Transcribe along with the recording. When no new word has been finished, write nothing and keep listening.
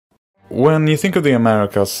When you think of the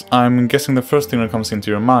Americas, I'm guessing the first thing that comes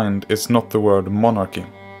into your mind is not the word monarchy.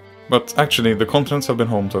 But actually, the continents have been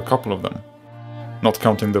home to a couple of them. Not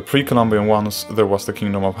counting the pre-Columbian ones, there was the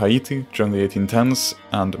Kingdom of Haiti during the 1810s,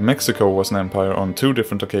 and Mexico was an empire on two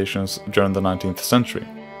different occasions during the 19th century.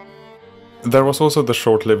 There was also the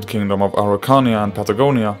short-lived Kingdom of Araucania and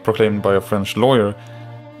Patagonia, proclaimed by a French lawyer,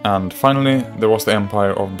 and finally there was the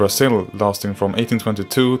Empire of Brazil, lasting from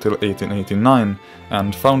 1822 till 1889,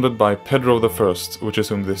 and founded by Pedro I, which is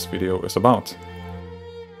whom this video is about.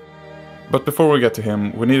 But before we get to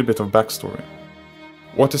him, we need a bit of backstory.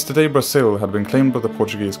 What is today Brazil had been claimed by the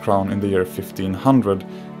Portuguese crown in the year 1500,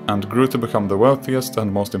 and grew to become the wealthiest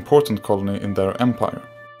and most important colony in their empire.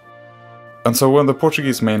 And so when the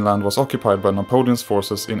Portuguese mainland was occupied by Napoleon's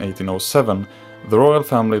forces in 1807, the royal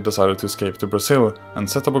family decided to escape to Brazil and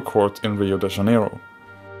set up a court in Rio de Janeiro.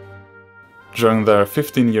 During their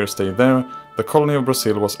 15-year stay there, the colony of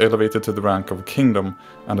Brazil was elevated to the rank of kingdom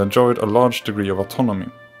and enjoyed a large degree of autonomy.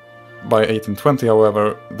 By 1820,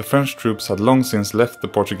 however, the French troops had long since left the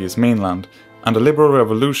Portuguese mainland, and a liberal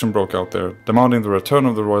revolution broke out there, demanding the return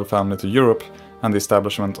of the royal family to Europe and the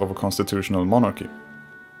establishment of a constitutional monarchy.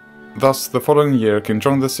 Thus, the following year, King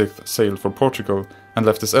John VI sailed for Portugal and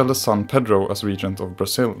left his eldest son Pedro as regent of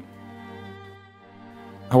Brazil.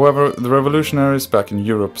 However, the revolutionaries back in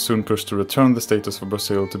Europe soon pushed to return the status of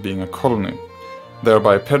Brazil to being a colony.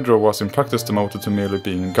 Thereby, Pedro was in practice demoted to merely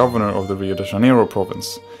being governor of the Rio de Janeiro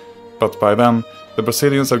province. But by then, the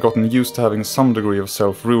Brazilians had gotten used to having some degree of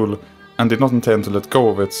self-rule and did not intend to let go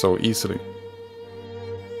of it so easily.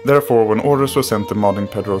 Therefore, when orders were sent demanding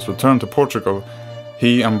Pedro's return to Portugal,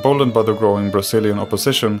 he, emboldened by the growing Brazilian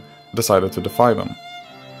opposition, decided to defy them.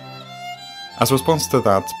 As a response to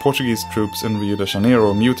that, Portuguese troops in Rio de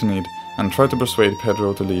Janeiro mutinied and tried to persuade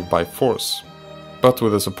Pedro to leave by force. But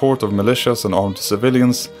with the support of militias and armed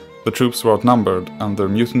civilians, the troops were outnumbered and their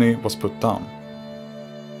mutiny was put down.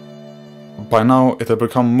 By now, it had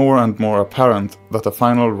become more and more apparent that a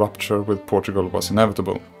final rupture with Portugal was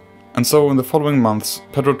inevitable. And so, in the following months,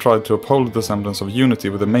 Pedro tried to uphold the semblance of unity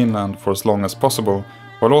with the mainland for as long as possible,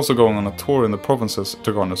 while also going on a tour in the provinces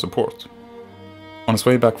to garner support. On his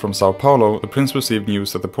way back from Sao Paulo, the prince received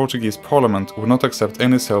news that the Portuguese parliament would not accept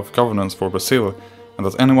any self-governance for Brazil, and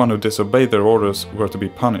that anyone who disobeyed their orders were to be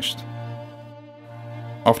punished.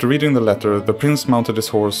 After reading the letter, the prince mounted his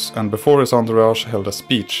horse and before his entourage held a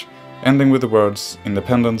speech, ending with the words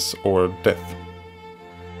 "independence or death."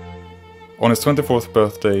 On his 24th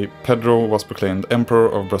birthday, Pedro was proclaimed Emperor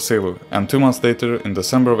of Brazil, and 2 months later, in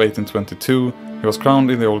December of 1822, he was crowned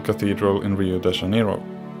in the old cathedral in Rio de Janeiro.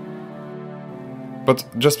 But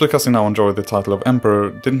just because he now enjoyed the title of Emperor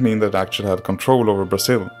didn't mean that he actually had control over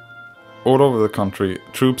Brazil. All over the country,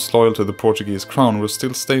 troops loyal to the Portuguese crown were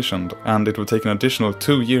still stationed, and it would take an additional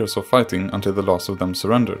 2 years of fighting until the last of them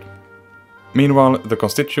surrendered. Meanwhile, the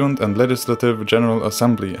Constituent and Legislative General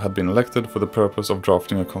Assembly had been elected for the purpose of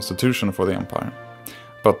drafting a constitution for the empire.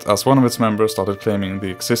 But as one of its members started claiming the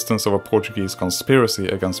existence of a Portuguese conspiracy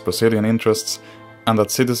against Brazilian interests, and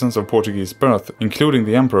that citizens of Portuguese birth, including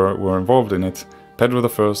the emperor, were involved in it, Pedro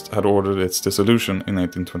I had ordered its dissolution in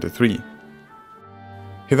 1823.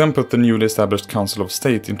 He then put the newly established Council of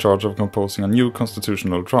State in charge of composing a new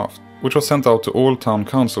constitutional draft, which was sent out to all town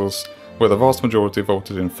councils, where the vast majority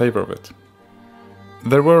voted in favor of it.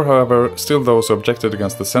 There were, however, still those who objected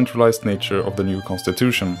against the centralized nature of the new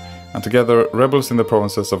constitution, and together rebels in the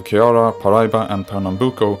provinces of Ceará, Paraíba and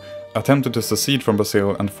Pernambuco attempted to secede from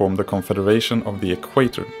Brazil and form the Confederation of the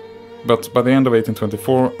Equator. But by the end of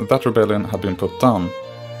 1824, that rebellion had been put down.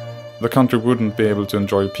 The country wouldn't be able to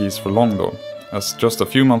enjoy peace for long though, as just a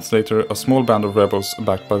few months later a small band of rebels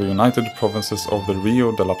backed by the United Provinces of the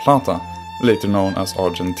Rio de la Plata, later known as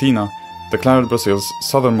Argentina, declared Brazil's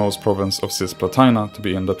southernmost province of Cisplatina to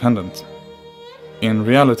be independent. In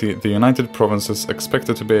reality, the United Provinces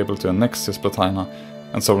expected to be able to annex Cisplatina,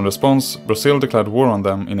 and so in response, Brazil declared war on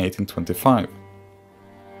them in 1825.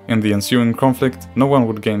 In the ensuing conflict, no one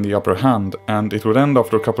would gain the upper hand, and it would end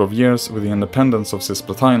after a couple of years with the independence of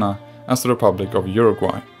Cisplatina as the Republic of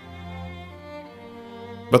Uruguay.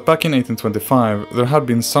 But back in 1825, there had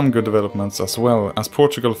been some good developments as well, as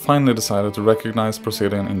Portugal finally decided to recognize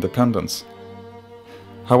Brazilian independence.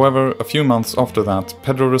 However, a few months after that,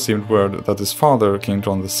 Pedro received word that his father, King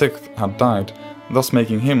John VI, had died, thus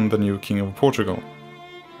making him the new King of Portugal.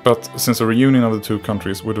 But since a reunion of the two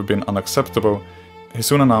countries would have been unacceptable, he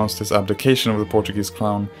soon announced his abdication of the Portuguese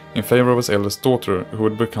crown in favor of his eldest daughter, who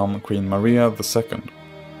would become Queen Maria II.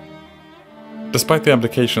 Despite the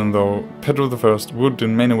abdication though, Pedro I would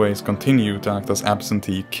in many ways continue to act as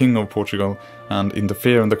absentee King of Portugal and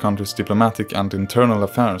interfere in the country's diplomatic and internal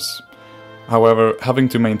affairs. However, having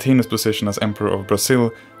to maintain his position as Emperor of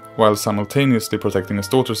Brazil while simultaneously protecting his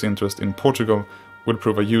daughter's interest in Portugal would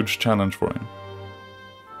prove a huge challenge for him.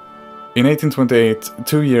 In 1828,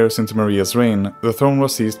 2 years into Maria's reign, the throne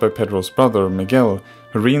was seized by Pedro's brother, Miguel,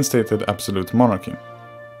 who reinstated absolute monarchy.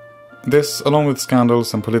 This, along with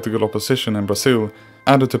scandals and political opposition in Brazil,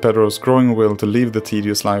 added to Pedro's growing will to leave the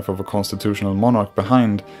tedious life of a constitutional monarch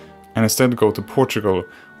behind and instead go to Portugal,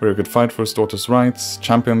 where he could fight for his daughter's rights,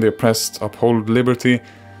 champion the oppressed, uphold liberty,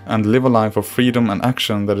 and live a life of freedom and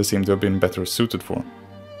action that he seemed to have been better suited for.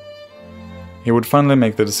 He would finally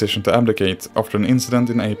make the decision to abdicate after an incident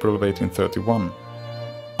in April of 1831.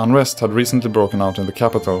 Unrest had recently broken out in the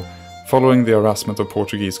capital, following the harassment of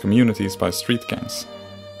Portuguese communities by street gangs.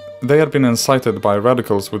 They had been incited by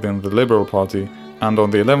radicals within the Liberal Party, and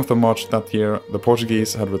on the 11th of March that year, the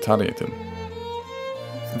Portuguese had retaliated.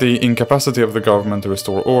 The incapacity of the government to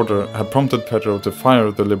restore order had prompted Pedro to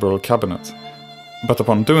fire the Liberal cabinet. But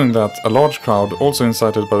upon doing that, a large crowd, also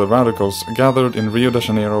incited by the radicals, gathered in Rio de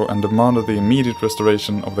Janeiro and demanded the immediate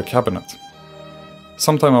restoration of the cabinet.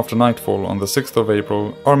 Sometime after nightfall on the 6th of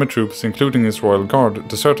April, army troops, including his royal guard,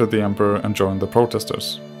 deserted the emperor and joined the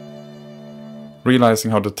protesters.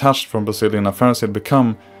 Realizing how detached from Brazilian affairs he had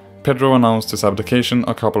become, Pedro announced his abdication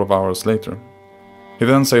a couple of hours later. He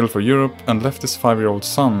then sailed for Europe and left his 5-year-old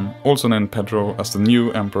son, also named Pedro, as the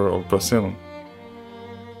new Emperor of Brazil.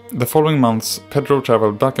 The following months, Pedro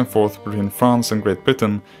traveled back and forth between France and Great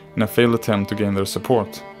Britain in a failed attempt to gain their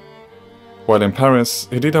support. While in Paris,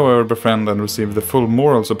 he did however befriend and receive the full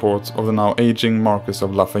moral support of the now aging Marquis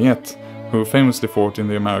of Lafayette, who famously fought in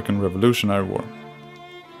the American Revolutionary War.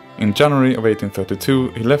 In January of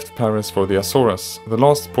 1832, he left Paris for the Azores, the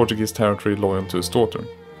last Portuguese territory loyal to his daughter.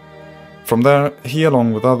 From there, he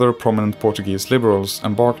along with other prominent Portuguese liberals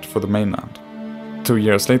embarked for the mainland. 2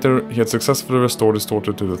 years later, he had successfully restored his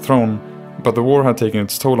daughter to the throne, but the war had taken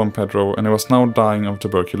its toll on Pedro and he was now dying of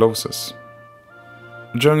tuberculosis.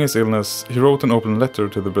 During his illness, he wrote an open letter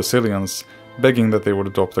to the Brazilians, begging that they would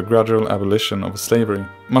adopt a gradual abolition of slavery,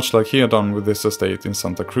 much like he had done with his estate in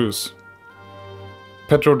Santa Cruz.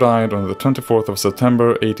 Pedro died on the 24th of September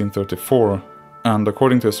 1834, and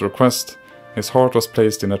according to his request, his heart was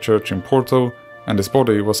placed in a church in Porto, and his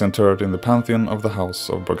body was interred in the pantheon of the House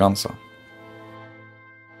of Bragança.